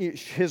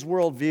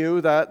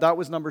worldview. That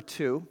was number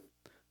two.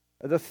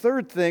 The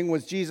third thing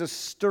was Jesus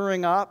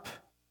stirring up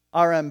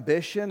our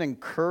ambition,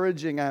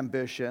 encouraging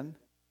ambition.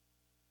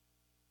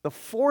 The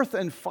fourth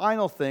and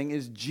final thing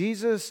is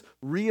Jesus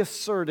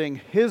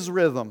reasserting his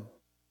rhythm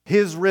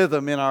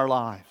in our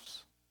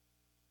lives.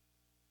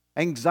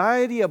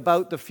 Anxiety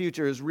about the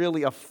future is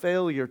really a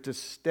failure to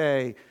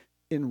stay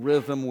in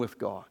rhythm with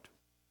God.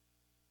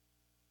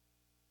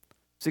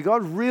 See,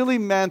 God really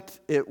meant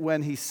it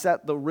when he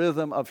set the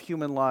rhythm of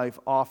human life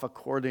off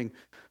according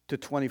to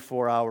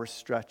 24-hour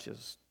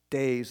stretches,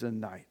 days and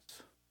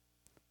nights.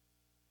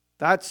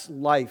 That's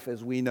life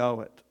as we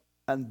know it,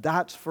 and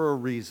that's for a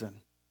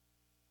reason.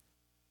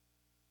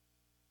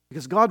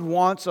 Because God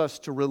wants us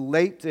to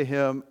relate to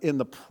him in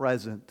the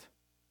present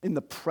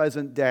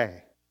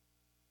day.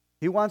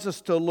 He wants us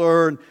to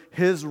learn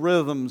his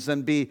rhythms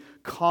and be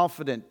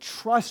confident,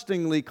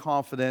 trustingly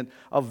confident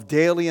of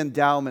daily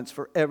endowments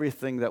for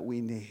everything that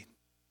we need.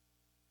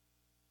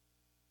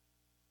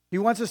 He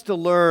wants us to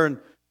learn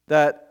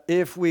that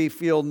if we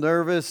feel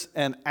nervous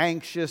and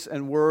anxious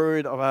and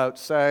worried about,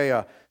 say,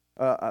 a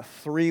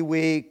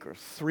 3-week or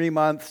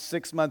 3-month,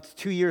 6-month,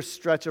 2-year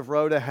stretch of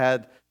road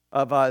ahead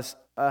of us,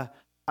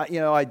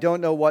 I don't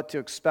know what to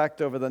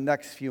expect over the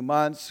next few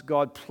months.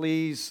 God,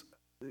 please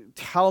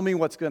tell me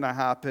what's going to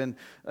happen.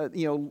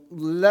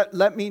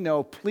 Let me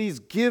know. Please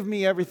give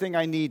me everything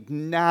I need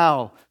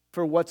now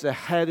for what's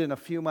ahead in a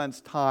few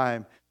months'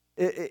 time.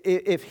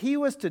 If he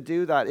was to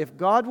do that, if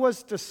God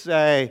was to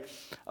say,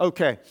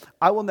 okay,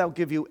 I will now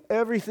give you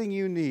everything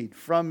you need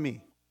from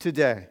me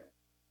today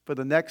for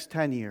the next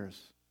 10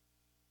 years,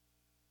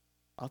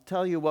 I'll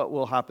tell you what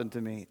will happen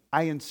to me.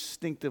 I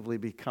instinctively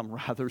become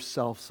rather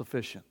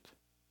self-sufficient.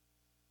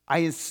 I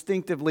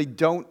instinctively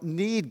don't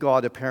need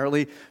God,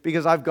 apparently,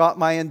 because I've got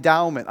my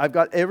endowment. I've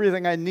got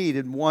everything I need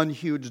in one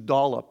huge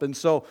dollop. And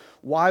so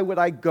why would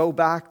I go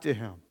back to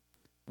him?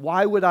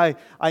 Why would I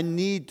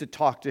need to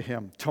talk to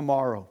him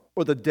tomorrow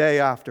or the day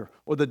after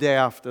or the day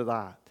after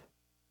that?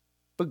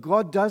 But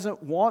God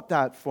doesn't want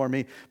that for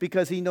me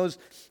because he knows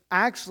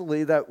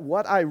actually that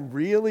what I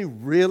really,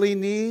 really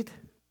need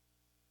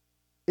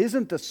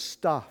isn't the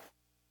stuff.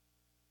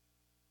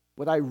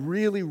 What I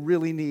really,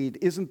 really need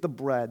isn't the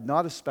bread,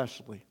 not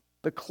especially.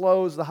 The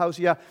clothes, the house,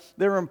 yeah,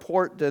 they're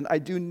important. I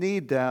do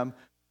need them,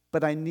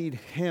 but I need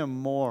him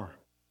more.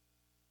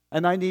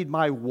 And I need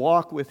my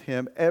walk with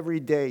him every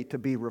day to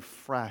be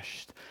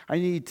refreshed. I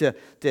need to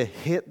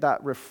hit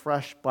that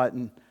refresh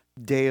button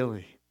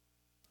daily.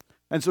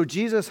 And so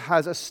Jesus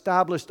has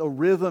established a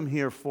rhythm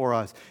here for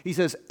us. He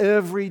says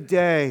every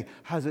day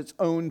has its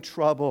own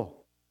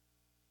trouble.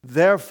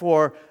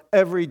 Therefore,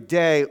 every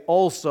day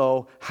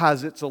also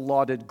has its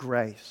allotted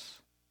grace.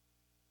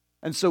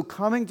 And so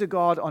coming to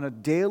God on a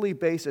daily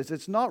basis,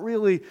 it's not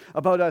really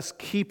about us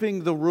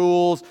keeping the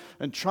rules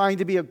and trying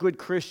to be a good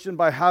Christian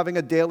by having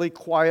a daily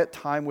quiet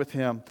time with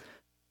him.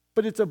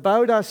 But it's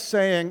about us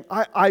saying,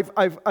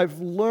 I've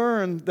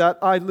learned that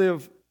I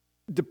live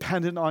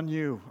dependent on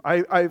you.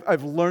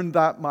 I've learned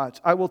that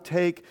much. I will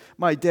take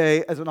my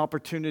day as an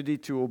opportunity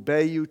to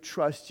obey you,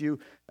 trust you,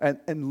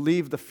 and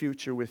leave the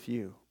future with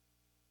you.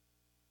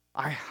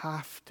 I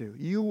have to.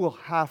 You will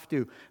have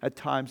to at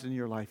times in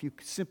your life. You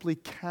simply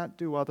can't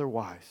do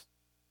otherwise.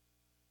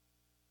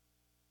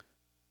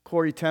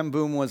 Corrie ten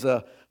Boom was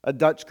a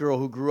Dutch girl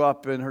who grew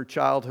up in her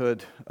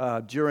childhood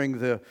during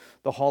the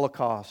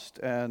Holocaust.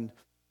 And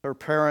her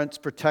parents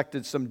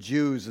protected some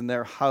Jews in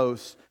their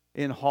house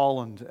in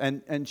Holland.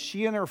 And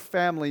she and her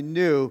family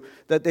knew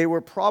that they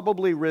were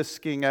probably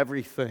risking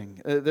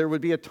everything. There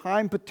would be a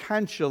time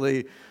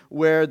potentially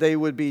where they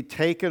would be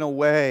taken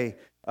away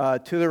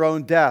to their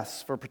own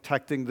deaths for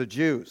protecting the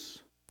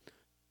Jews.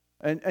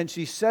 And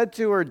she said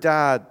to her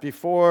dad,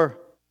 before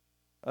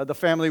the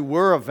family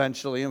were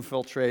eventually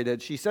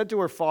infiltrated, she said to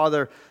her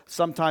father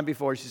sometime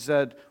before, she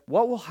said,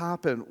 what will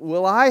happen?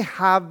 Will I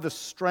have the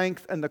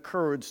strength and the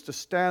courage to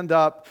stand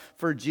up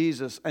for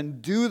Jesus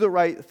and do the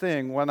right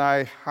thing when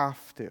I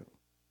have to?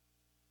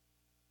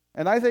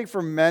 And I think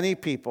for many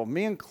people,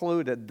 me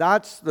included,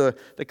 that's the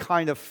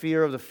kind of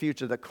fear of the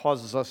future that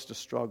causes us to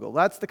struggle.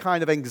 That's the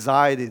kind of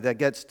anxiety that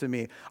gets to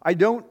me. I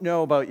don't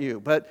know about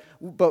you, but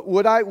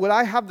would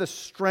I have the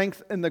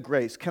strength and the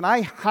grace? Can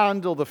I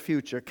handle the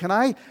future? Can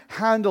I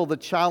handle the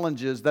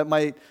challenges that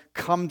might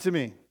come to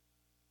me?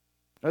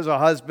 As a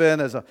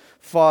husband, as a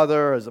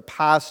father, as a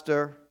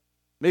pastor.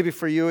 Maybe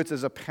for you it's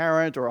as a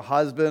parent or a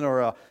husband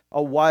or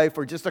a wife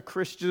or just a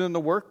Christian in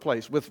the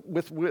workplace with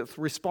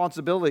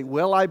responsibility.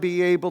 Will I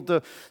be able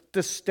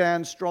to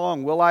stand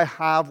strong? Will I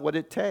have what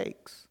it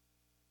takes?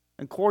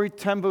 And Corrie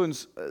ten Boom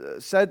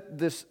said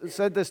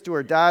this to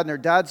her dad, and her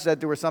dad said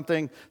to her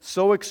something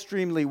so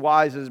extremely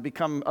wise it has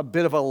become a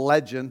bit of a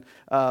legend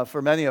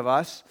for many of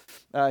us.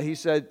 He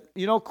said,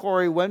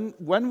 Corrie,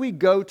 when we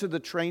go to the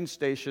train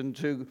station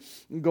to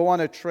go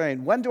on a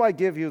train, when do I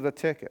give you the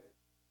ticket?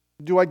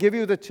 Do I give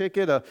you the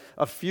ticket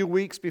a few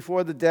weeks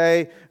before the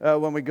day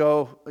when we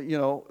go,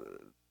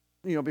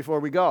 before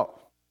we go?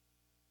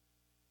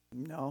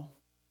 No.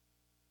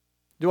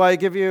 Do I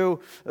give you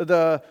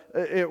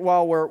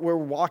while we're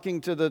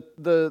walking to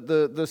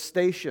the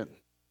station?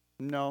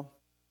 No.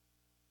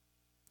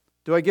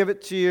 Do I give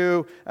it to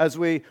you as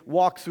we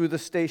walk through the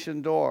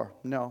station door?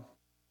 No.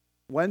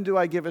 When do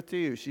I give it to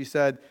you? She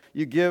said,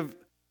 you give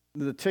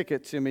the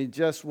ticket to me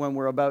just when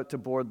we're about to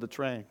board the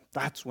train.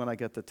 That's when I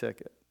get the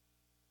ticket.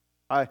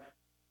 I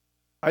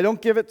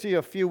don't give it to you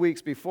a few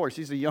weeks before.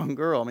 She's a young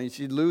girl. I mean,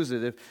 she'd lose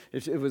it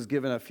if it was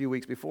given a few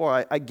weeks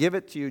before. I give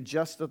it to you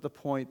just at the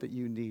point that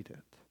you need it.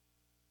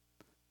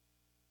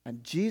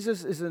 And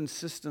Jesus is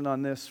insistent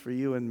on this for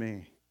you and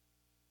me.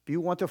 If you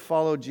want to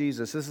follow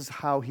Jesus, this is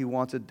how he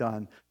wants it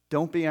done.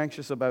 Don't be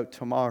anxious about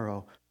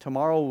tomorrow.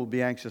 Tomorrow will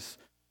be anxious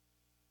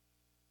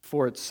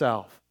for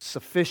itself.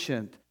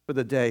 Sufficient for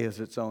the day is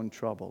its own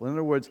trouble. In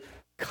other words,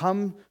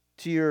 come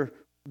to your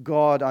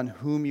God on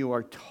whom you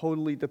are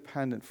totally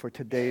dependent for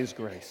today's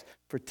grace,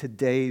 for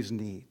today's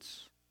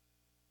needs.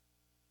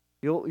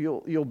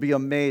 You'll be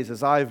amazed,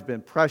 as I've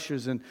been,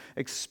 pressures and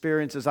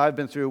experiences I've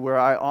been through where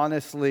I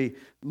honestly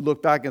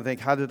look back and think,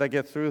 how did I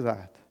get through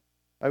that?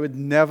 I would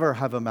never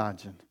have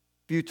imagined.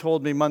 If you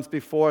told me months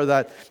before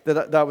that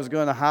was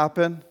going to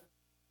happen,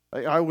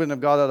 I wouldn't have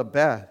got out of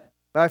bed.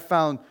 But I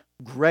found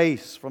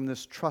grace from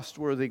this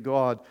trustworthy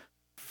God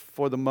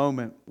for the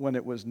moment when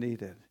it was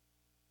needed.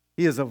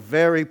 He is a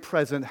very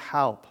present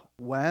help.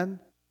 When?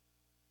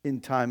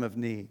 In time of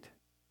need.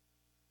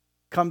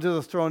 Come to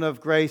the throne of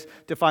grace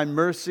to find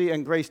mercy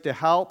and grace to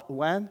help.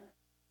 When?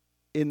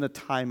 In the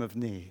time of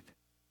need.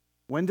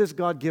 When does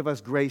God give us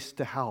grace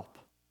to help?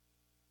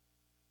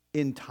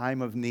 In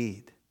time of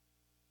need.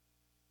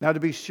 Now, to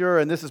be sure,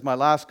 and this is my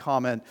last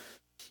comment,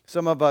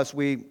 some of us,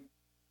 we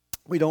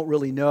don't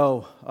really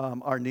know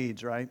our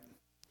needs, right?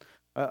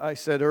 I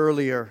said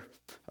earlier,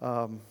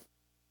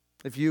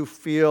 if you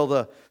feel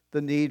the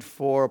need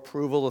for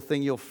approval, the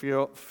thing you'll fear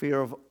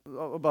of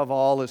above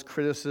all is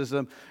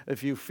criticism.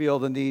 If you feel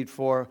the need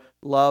for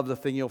love, the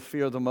thing you'll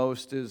fear the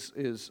most is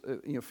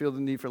feel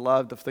the need for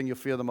love, the thing you'll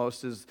fear the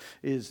most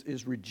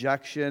is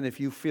rejection. If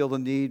you feel the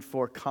need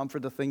for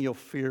comfort, the thing you'll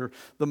fear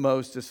the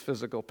most is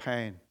physical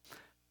pain.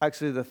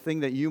 Actually, the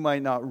thing that you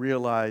might not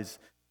realize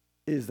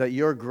is that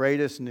your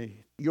greatest need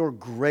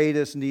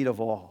of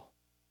all,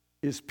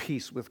 is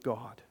peace with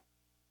God.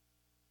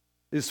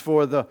 Is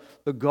for the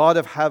God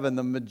of heaven,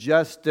 the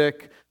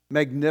majestic,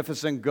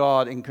 magnificent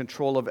God in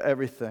control of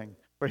everything,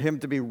 for him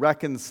to be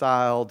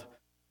reconciled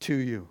to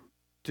you,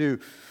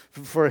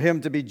 for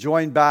him to be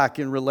joined back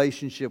in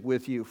relationship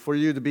with you, for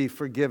you to be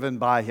forgiven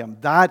by him.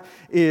 That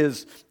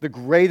is the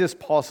greatest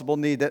possible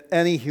need that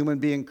any human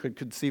being could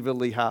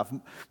conceivably have.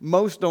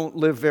 Most don't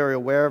live very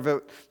aware of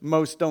it.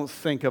 Most don't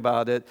think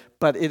about it,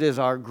 but it is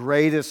our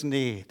greatest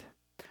need.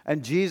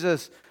 And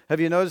Jesus, have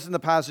you noticed in the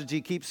passage,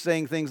 he keeps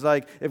saying things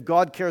like, if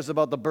God cares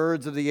about the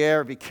birds of the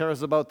air, if he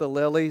cares about the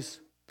lilies,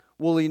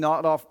 will he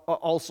not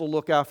also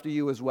look after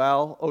you as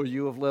well, O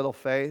you of little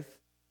faith?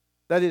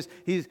 That is,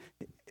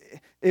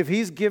 if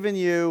he's given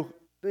you,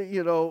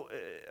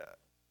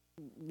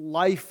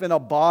 life in a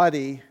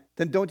body,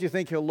 then don't you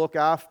think he'll look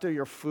after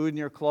your food and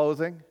your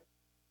clothing?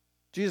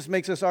 Jesus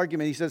makes this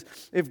argument. He says,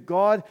 if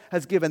God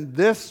has given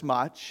this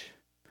much,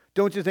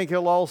 don't you think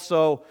he'll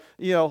also,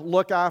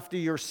 look after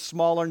your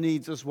smaller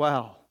needs as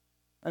well?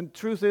 And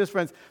truth is,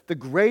 friends, the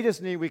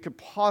greatest need we could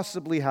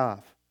possibly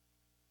have,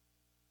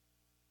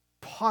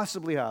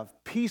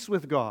 peace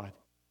with God.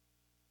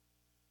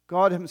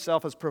 God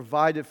himself has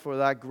provided for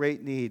that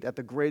great need at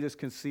the greatest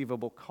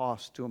conceivable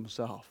cost to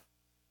himself,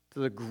 to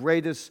the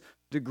greatest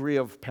degree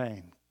of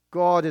pain.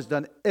 God has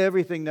done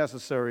everything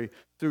necessary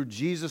through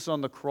Jesus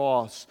on the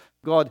cross.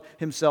 God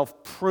himself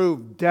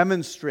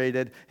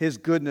demonstrated his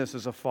goodness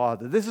as a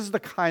father. This is the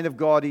kind of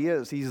God he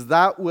is. He's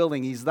that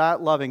willing. He's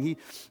that loving.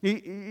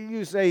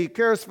 You say he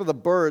cares for the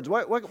birds.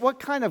 What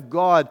kind of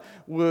God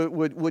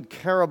would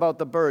care about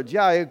the birds?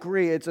 Yeah, I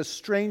agree. It's a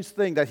strange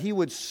thing that he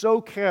would so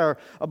care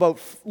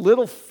about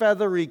little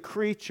feathery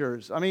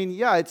creatures. I mean,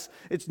 yeah,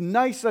 it's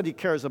nice that he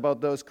cares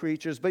about those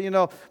creatures. But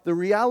the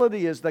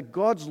reality is that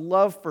God's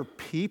love for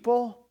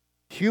people,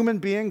 human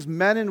beings,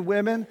 men and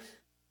women,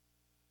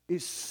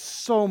 is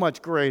so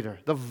much greater.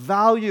 The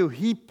value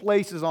he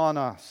places on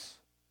us,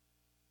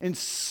 in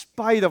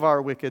spite of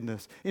our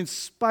wickedness, in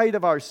spite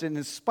of our sin,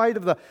 in spite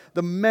of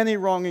the many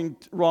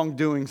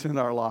wrongdoings in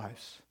our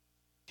lives.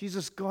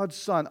 Jesus, God's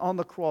Son, on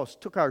the cross,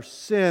 took our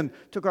sin,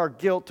 took our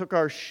guilt, took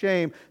our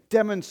shame,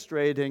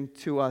 demonstrating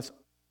to us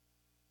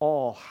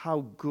all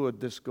how good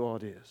this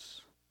God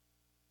is.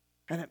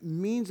 And it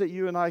means that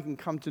you and I can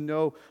come to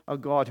know a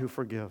God who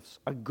forgives,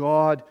 a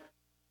God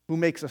who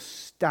makes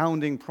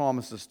astounding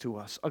promises to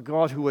us, a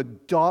God who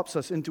adopts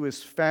us into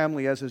his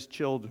family as his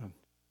children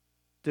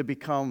to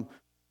become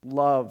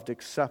loved,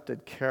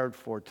 accepted, cared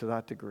for to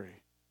that degree.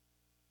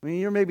 I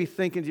mean, you're maybe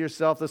thinking to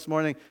yourself this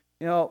morning,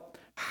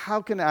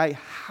 how can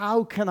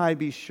I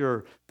be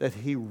sure that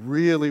he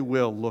really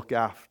will look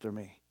after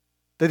me?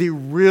 that He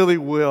really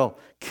will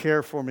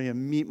care for me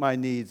and meet my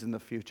needs in the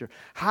future?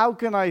 How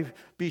can I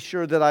be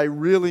sure that I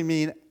really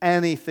mean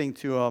anything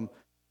to Him?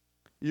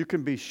 You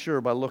can be sure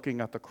by looking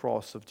at the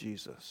cross of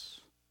Jesus.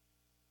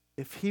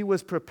 If He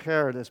was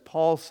prepared, as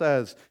Paul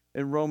says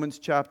in Romans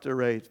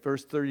chapter 8,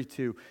 verse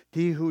 32,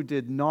 He who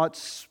did not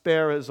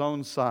spare His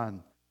own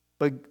Son,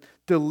 but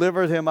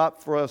delivered Him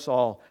up for us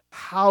all,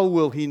 how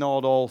will He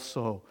not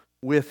also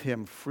with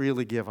Him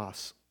freely give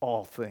us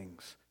all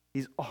things?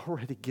 He's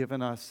already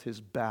given us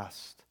His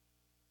best.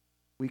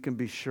 We can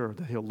be sure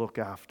that He'll look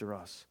after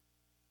us.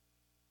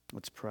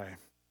 Let's pray.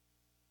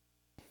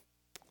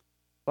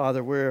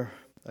 Father, we're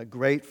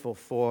grateful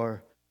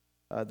for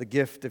the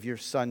gift of your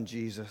Son,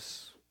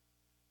 Jesus.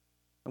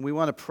 And we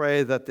want to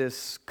pray that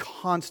this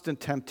constant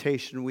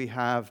temptation we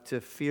have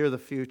to fear the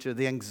future,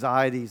 the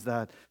anxieties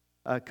that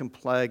can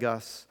plague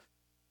us,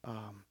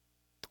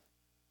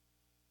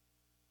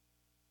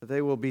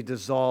 they will be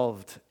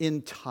dissolved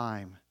in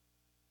time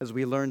as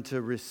we learn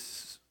to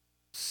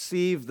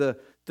receive the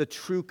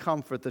true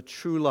comfort, the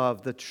true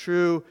love, the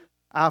true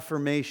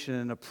affirmation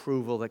and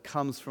approval that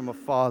comes from a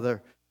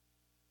Father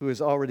who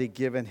has already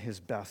given His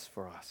best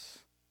for us.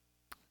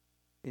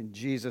 In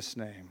Jesus'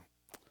 name,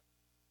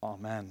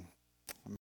 amen.